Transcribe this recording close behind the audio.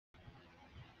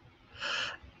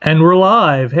And we're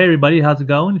live. Hey, everybody, how's it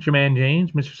going? It's your man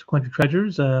James, Mr. Sequential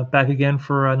Treasures, back again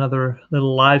for another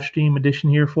little live stream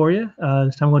edition here for you.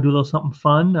 This time we're going to do a little something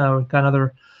fun. We've got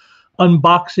another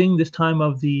unboxing, this time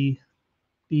of the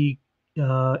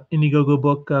Indiegogo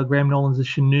book, Graham Nolan's The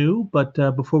Chenoo. But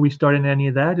before we start into any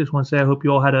of that, I just want to say I hope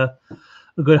you all had a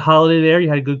good holiday there. You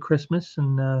had a good Christmas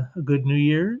and a good New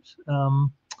Year's.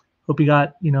 Hope you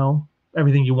got,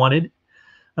 everything you wanted.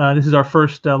 This is our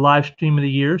first live stream of the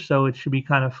year, so it should be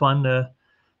kind of fun to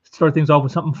start things off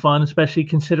with something fun, especially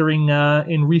considering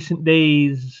in recent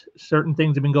days certain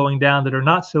things have been going down that are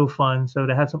not so fun. So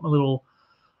to have something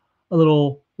a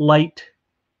little light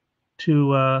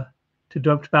to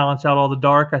balance out all the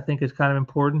dark, I think is kind of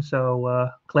important.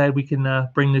 So glad we can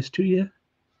bring this to you.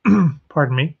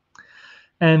 Pardon me.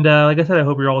 And like I said, I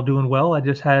hope you're all doing well. I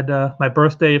just had my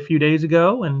birthday a few days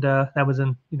ago, and that was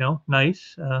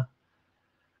nice.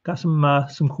 Got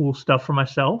some cool stuff for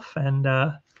myself, and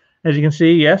as you can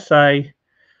see, yes, I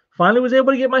finally was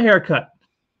able to get my hair cut.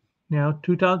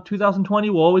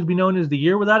 2020 will always be known as the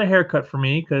year without a haircut for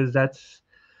me, because that's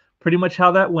pretty much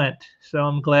how that went. So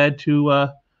I'm glad to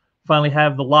finally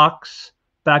have the locks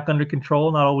back under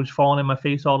control, not always falling in my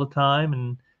face all the time,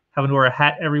 and having to wear a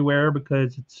hat everywhere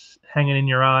because it's hanging in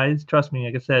your eyes. Trust me,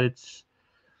 like I said, it's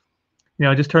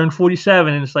I just turned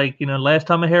 47, and it's like, last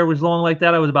time my hair was long like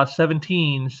that, I was about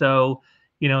 17. So,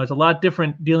 it's a lot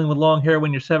different dealing with long hair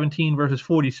when you're 17 versus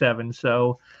 47.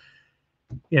 So,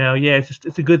 yeah,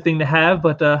 it's a good thing to have,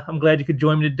 but I'm glad you could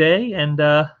join me today. And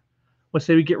let's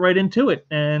say we get right into it.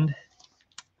 And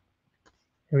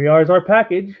here we are is our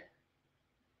package,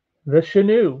 The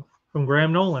Chenoo from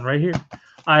Graham Nolan right here.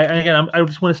 I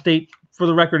just want to state for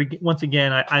the record, once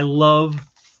again, I love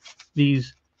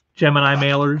these Gemini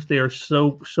mailers. They are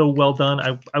so well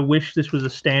done. I wish this was a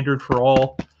standard for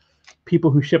all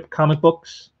people who ship comic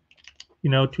books,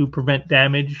 to prevent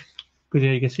damage. Because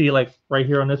you can see, like right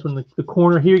here on this one, the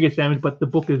corner here gets damaged, but the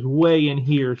book is way in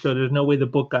here, so there's no way the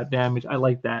book got damaged. I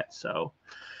like that. So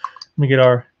let me get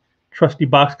our trusty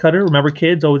box cutter. Remember,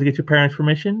 kids, always get your parents'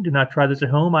 permission. Do not try this at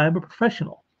home. I am a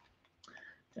professional.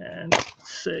 And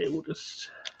let's say we'll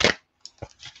just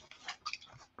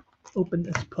open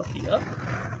this puppy up.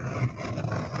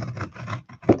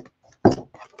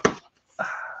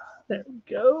 There we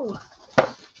go.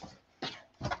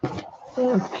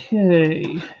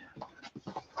 Okay.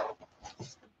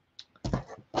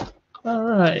 All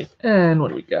right. And what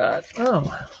do we got?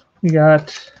 Oh, we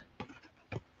got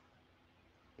a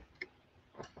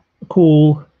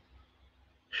cool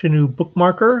Chenoo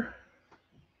bookmarker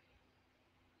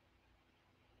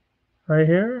right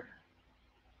here.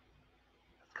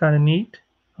 Kind of neat.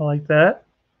 I like that.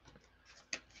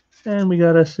 And we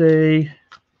got us a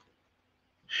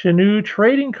Chenoo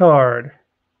trading card.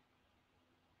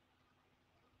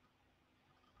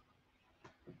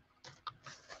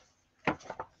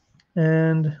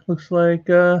 And looks like,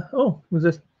 oh, was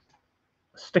this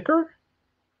a sticker?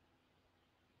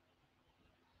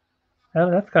 Oh,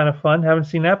 that's kind of fun. Haven't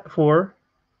seen that before.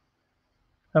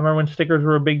 I remember when stickers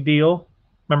were a big deal.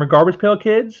 Remember Garbage Pail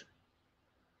Kids?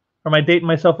 Or am I dating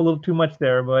myself a little too much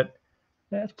there? But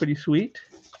that's pretty sweet.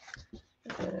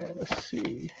 And let's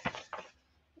see.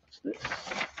 What's this?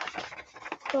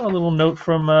 Oh, a little note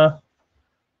from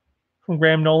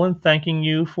Graham Nolan thanking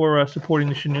you for supporting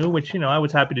the Chenoo, which, I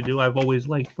was happy to do. I've always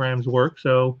liked Graham's work.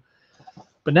 So,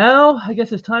 but now I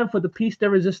guess it's time for the piece de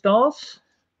resistance,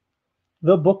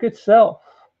 the book itself.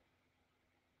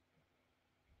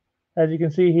 As you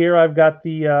can see here, I've got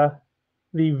the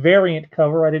variant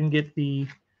cover. I didn't get the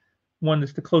one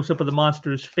that's the close-up of the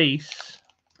monster's face.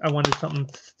 I wanted something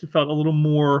that felt a little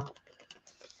more,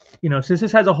 since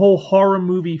this has a whole horror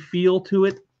movie feel to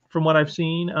it, from what I've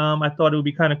seen, I thought it would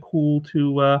be kind of cool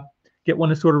to get one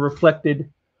that sort of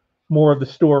reflected more of the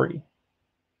story.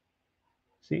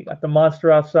 See, you got the monster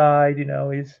outside,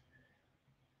 the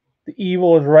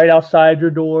evil is right outside your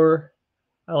door.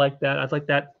 I like that. I like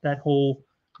that whole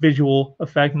visual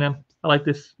effect. And then I like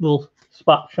this little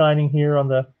spot shining here on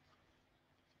the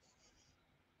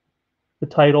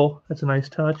title. That's a nice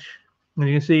touch. And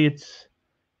you can see it's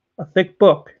a thick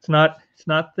book. It's not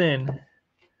thin.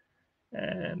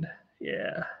 And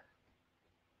yeah.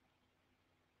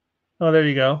 Oh, there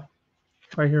you go.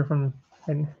 Right here from,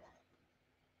 and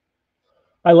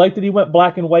I like that he went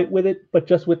black and white with it, but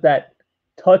just with that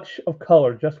touch of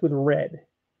color, just with red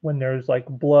when there's like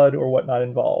blood or whatnot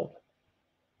involved.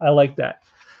 I like that.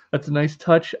 That's a nice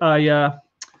touch.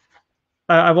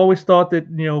 I've always thought that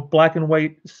black and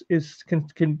white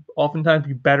can oftentimes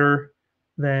be better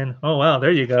than, oh wow,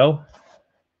 there you go.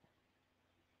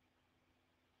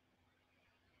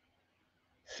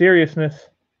 Seriousness.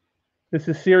 This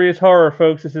is serious horror,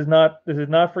 folks. This is not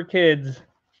for kids.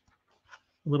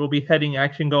 A little beheading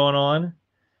action going on.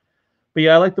 But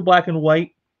yeah, I like the black and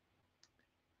white.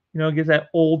 It gives that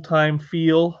old time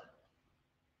feel.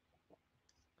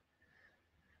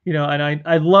 And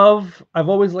I've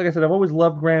always, like I said, I've always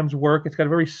loved Graham's work. It's got a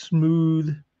very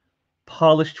smooth,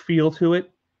 polished feel to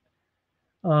it.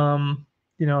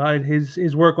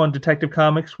 His work on Detective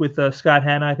Comics with Scott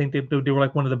Hanna, I think they were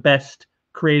like one of the best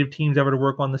creative teams ever to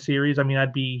work on the series. I mean,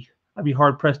 I'd be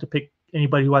hard pressed to pick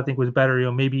anybody who I think was better.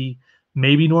 Maybe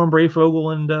Norm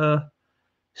Brayfogle and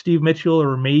Steve Mitchell,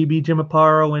 or maybe Jim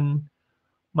Aparo and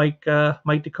Mike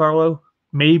DiCarlo,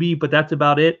 maybe, but that's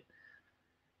about it.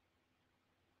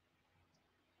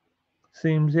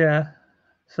 Seems, yeah.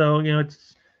 So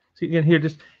it's again here,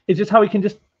 it's just how he can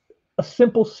just a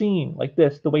simple scene like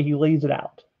this, the way he lays it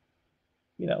out.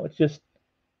 It's just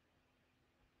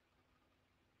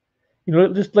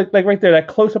just like right there, that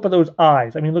close up of those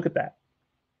eyes. I mean, look at that.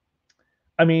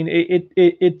 I mean,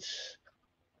 it's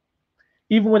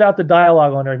even without the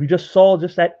dialogue on there. If you just saw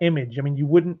just that image, I mean, you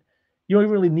don't even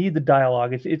really need the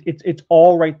dialogue. It's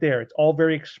all right there. It's all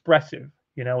very expressive.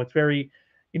 It's very,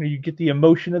 you get the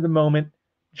emotion of the moment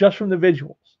just from the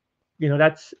visuals.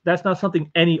 That's not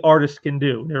something any artist can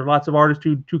do. There are lots of artists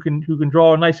who can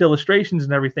draw nice illustrations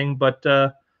and everything, but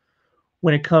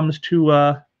when it comes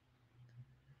to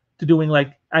doing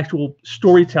like actual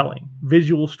storytelling,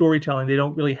 visual storytelling, they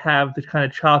don't really have the kind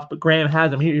of chops. But Graham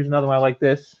has them. Here's another one I like.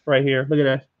 This right here. Look at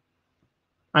that.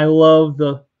 I love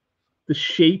the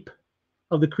shape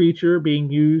of the creature being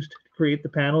used to create the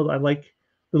panels. I like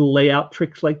little layout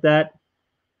tricks like that.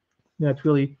 It's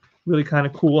really, really kind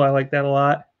of cool. I like that a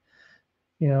lot.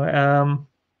 Let's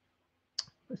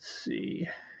see.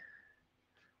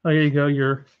 Oh, here you go.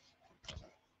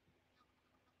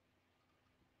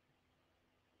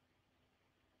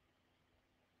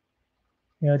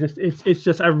 It's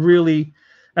just I really,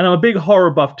 and I'm a big horror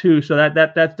buff too, so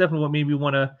that's definitely what made me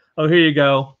want to. Oh, here you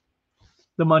go,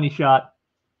 the money shot,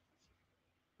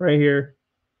 right here,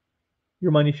 your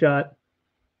money shot.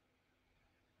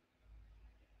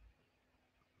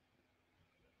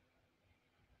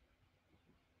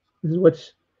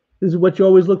 This is what you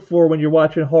always look for when you're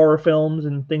watching horror films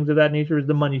and things of that nature, is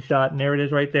the money shot, and there it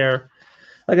is right there.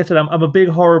 Like I said, I'm a big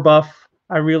horror buff.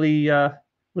 I really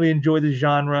really enjoy the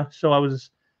genre, so it was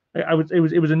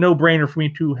a no-brainer for me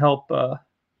to help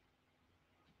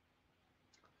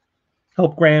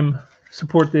Graham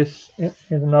support this.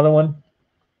 Here's another one.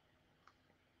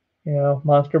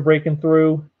 Monster breaking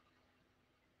through.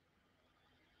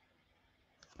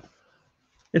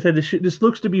 I said this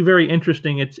looks to be very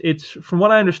interesting. It's from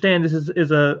what I understand, this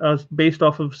is a based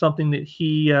off of something that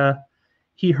he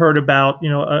heard about.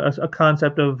 A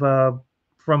concept of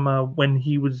from when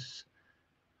he was.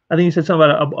 I think he said something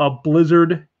about a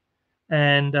blizzard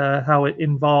and how it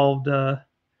involved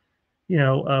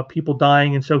people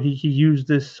dying, and so he used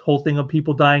this whole thing of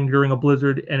people dying during a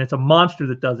blizzard, and it's a monster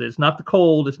that does it. It's not the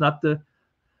cold. It's not the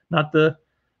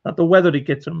weather that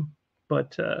gets them,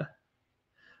 but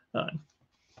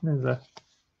there's a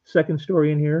second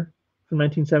story in here from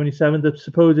 1977, the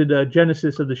supposed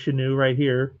genesis of the Chenoo right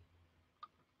here.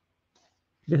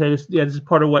 This is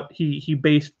part of what he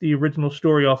based the original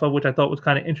story off of, which I thought was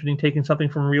kind of interesting, taking something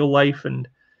from real life and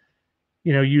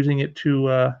using it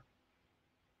to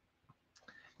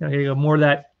here you go, more of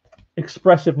that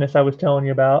expressiveness I was telling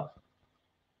you about.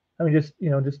 I mean, just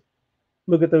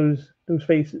look at those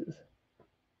faces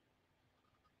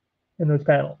in those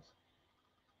panels.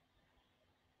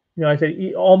 I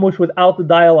said almost without the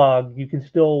dialogue, you can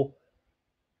still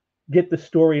get the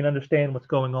story and understand what's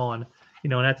going on.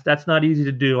 And that's not easy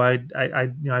to do.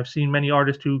 I've seen many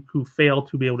artists who fail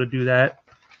to be able to do that.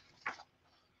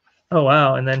 Oh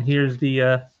wow! And then here's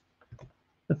the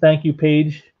thank you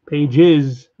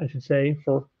pages, I should say,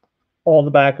 for all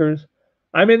the backers.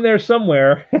 I'm in there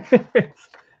somewhere.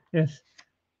 Yes,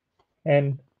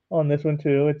 and on this one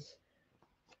too, it's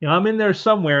I'm in there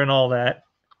somewhere and all that.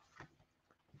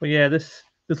 But yeah, this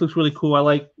looks really cool. I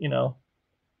like I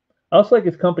also like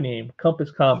his company name, Compass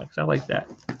Comics. I like that.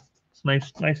 It's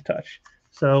nice touch.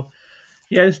 So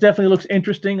yeah, this definitely looks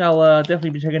interesting. I'll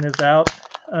definitely be checking this out.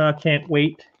 Can't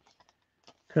wait.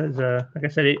 Because, like I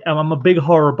said, I'm a big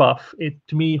horror buff.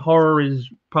 To me, horror is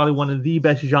probably one of the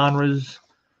best genres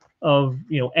of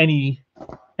any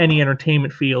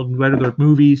entertainment field, whether they're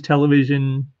movies,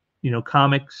 television,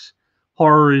 comics.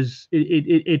 Horror is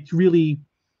it really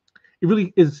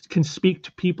can speak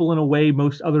to people in a way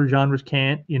most other genres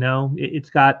can't. It's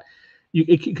got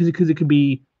because it can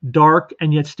be dark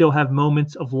and yet still have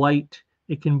moments of light.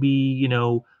 It can be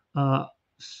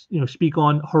speak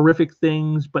on horrific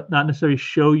things, but not necessarily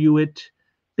show you it,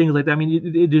 things like that. I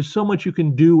mean, there's so much you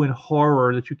can do in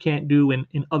horror that you can't do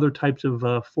in other types of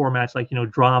formats, like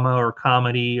drama or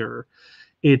comedy, or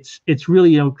it's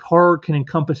really, horror can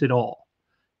encompass it all.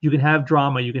 You can have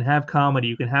drama, you can have comedy,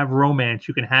 you can have romance,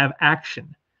 you can have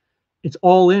action. It's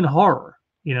all in horror,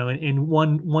 in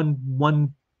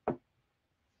one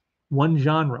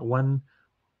genre,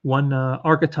 one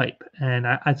archetype. And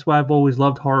that's why I've always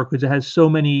loved horror, because it has so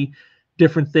many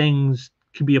different things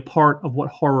can be a part of what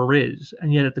horror is,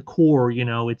 and yet at the core,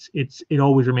 it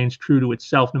always remains true to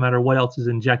itself, no matter what else is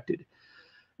injected.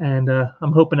 And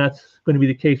I'm hoping that's going to be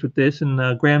the case with this.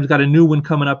 And Graham's got a new one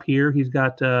coming up here. He's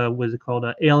got what is it called?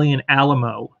 Alien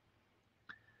Alamo.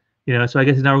 So I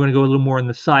guess now we're going to go a little more in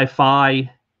the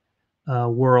sci-fi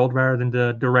world rather than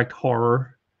the direct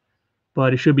horror.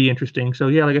 But it should be interesting. So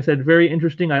yeah, like I said, very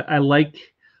interesting. I liked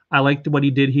what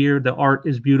he did here. The art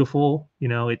is beautiful.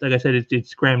 Like I said,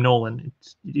 it's Graham Nolan.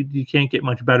 You can't get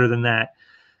much better than that.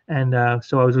 And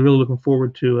so I was really looking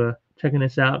forward to checking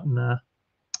this out, and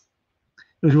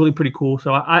it was really pretty cool.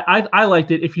 So I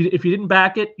liked it. If you didn't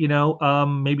back it,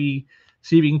 maybe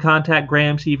see if you can contact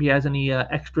Graham, see if he has any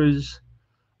extras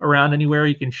around anywhere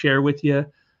he can share with you.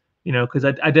 Because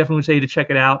I definitely would say to check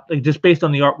it out, like, just based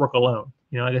on the artwork alone.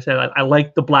 Like I said, I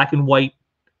like the black and white.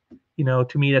 To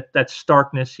me, that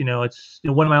starkness. It's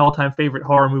one of my all-time favorite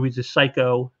horror movies is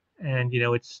Psycho, and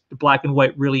it's the black and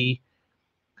white really,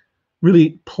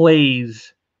 really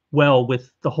plays well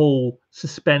with the whole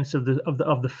suspense of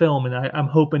the film. And I'm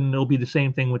hoping it'll be the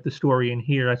same thing with the story in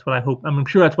here. That's what I hope. I'm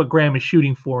sure that's what Graham is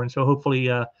shooting for, and so hopefully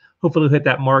he'll hit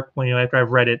that mark when after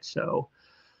I've read it. So.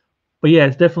 But yeah,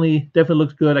 it's definitely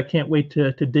looks good. I can't wait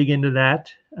to dig into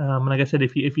that. And like I said,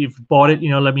 if you've bought it,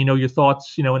 let me know your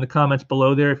thoughts, in the comments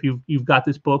below there. If you've got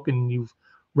this book and you've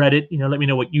read it, let me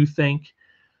know what you think.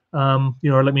 Or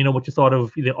let me know what you thought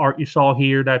of the art you saw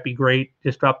here. That'd be great.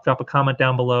 Just drop a comment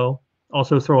down below.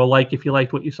 Also throw a like if you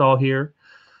liked what you saw here.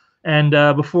 And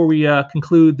before we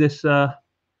conclude this live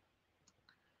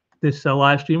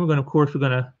stream, we're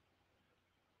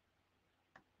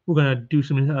going to do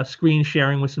some screen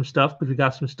sharing with some stuff, because we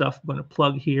got some stuff we're going to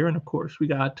plug here. And of course, we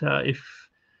got, if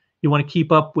you want to keep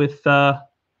up with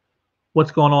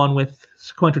what's going on with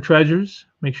Sequential Treasures,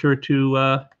 make sure to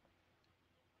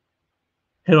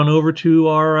head on over to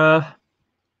our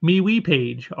MeWe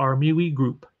page, our MeWe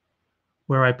group,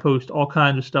 where I post all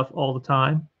kinds of stuff all the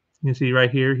time. You can see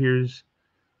right here, here's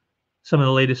some of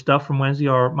the latest stuff from Wednesday,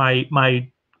 or my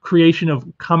creation of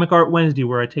Comic Art Wednesday,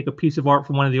 where I take a piece of art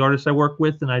from one of the artists I work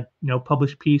with, and I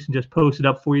publish a piece and just post it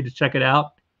up for you to check it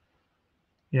out.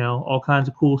 All kinds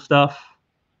of cool stuff.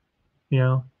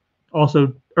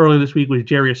 Also earlier this week was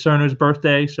Jerry Acerno's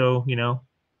birthday, so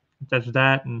that's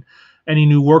that. And any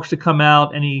new works to come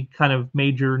out, any kind of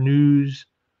major news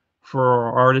for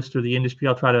our artists or the industry,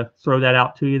 I'll try to throw that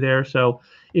out to you there. So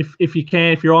if you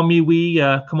can, if you're on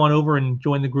MeWe, come on over and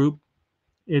join the group.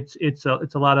 It's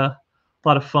a lot of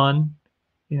fun.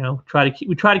 We try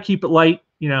to keep it light.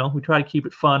 We try to keep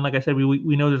it fun. Like I said,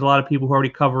 we know there's a lot of people who already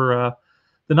cover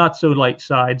the not so light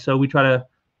side, so we try to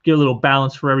get a little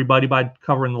balance for everybody by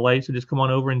covering the light. So just come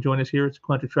on over and join us here at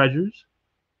Sequential Treasures.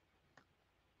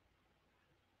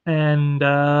 And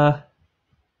after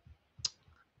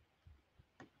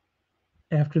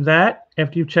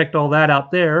you've checked all that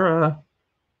out there,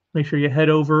 make sure you head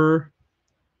over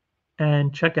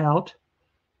and check out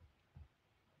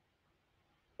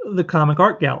the Comic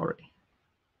Art Gallery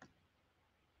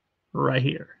right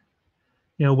here,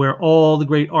 where all the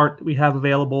great art that we have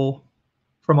available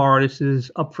from our artists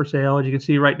is up for sale. As you can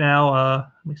see right now,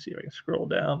 let me see if I can scroll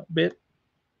down a bit.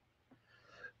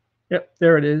 Yep,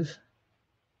 there it is.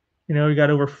 We got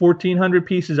over 1,400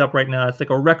 pieces up right now. It's like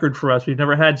a record for us. We've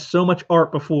never had so much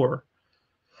art before.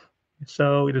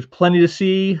 So there's plenty to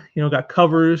see. Got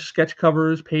covers, sketch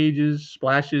covers, pages,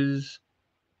 splashes,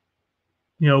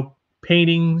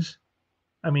 paintings,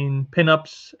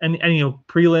 pinups, and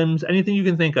prelims, anything you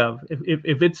can think of.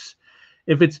 If it's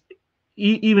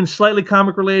even slightly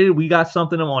comic related, we got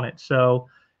something on it. So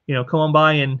come on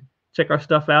by and check our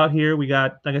stuff out here. We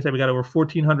got, like I said, we got over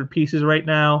 1,400 pieces right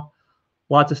now.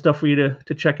 Lots of stuff for you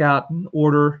to check out and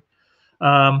order.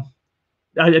 I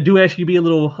do ask you to be a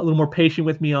little more patient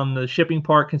with me on the shipping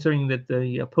part, considering that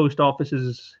the post office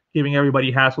is giving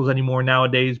everybody hassles anymore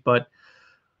nowadays. But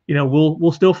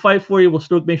we'll still fight for you. We'll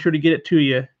still make sure to get it to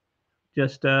you.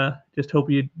 Just hope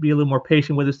you'd be a little more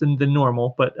patient with us than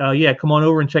normal. But yeah, come on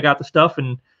over and check out the stuff.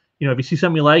 And if you see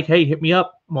something you like, hey, hit me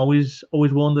up. I'm always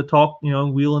willing to talk.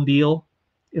 Wheel and deal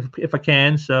if I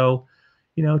can. So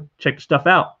check the stuff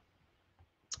out.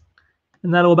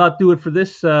 And that'll about do it for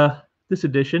this this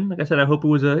edition. Like I said, I hope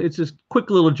it's a quick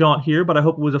little jaunt here, but I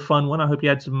hope it was a fun one. I hope you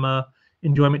had some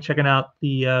enjoyment checking out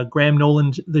the Graham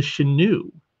Nolan's The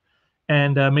Chenoo.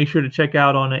 And make sure to check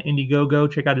out on Indiegogo.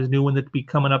 Check out his new one that'll be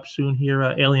coming up soon here,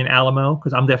 Alien Alamo,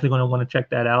 because I'm definitely going to want to check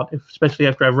that out, especially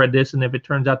after I've read this. And if it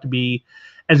turns out to be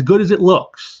as good as it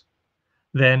looks,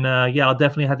 then yeah, I'll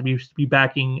definitely have to be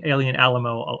backing Alien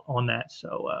Alamo on that.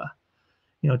 So,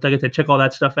 like I said, check all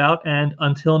that stuff out. And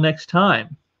until next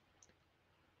time,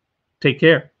 take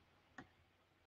care.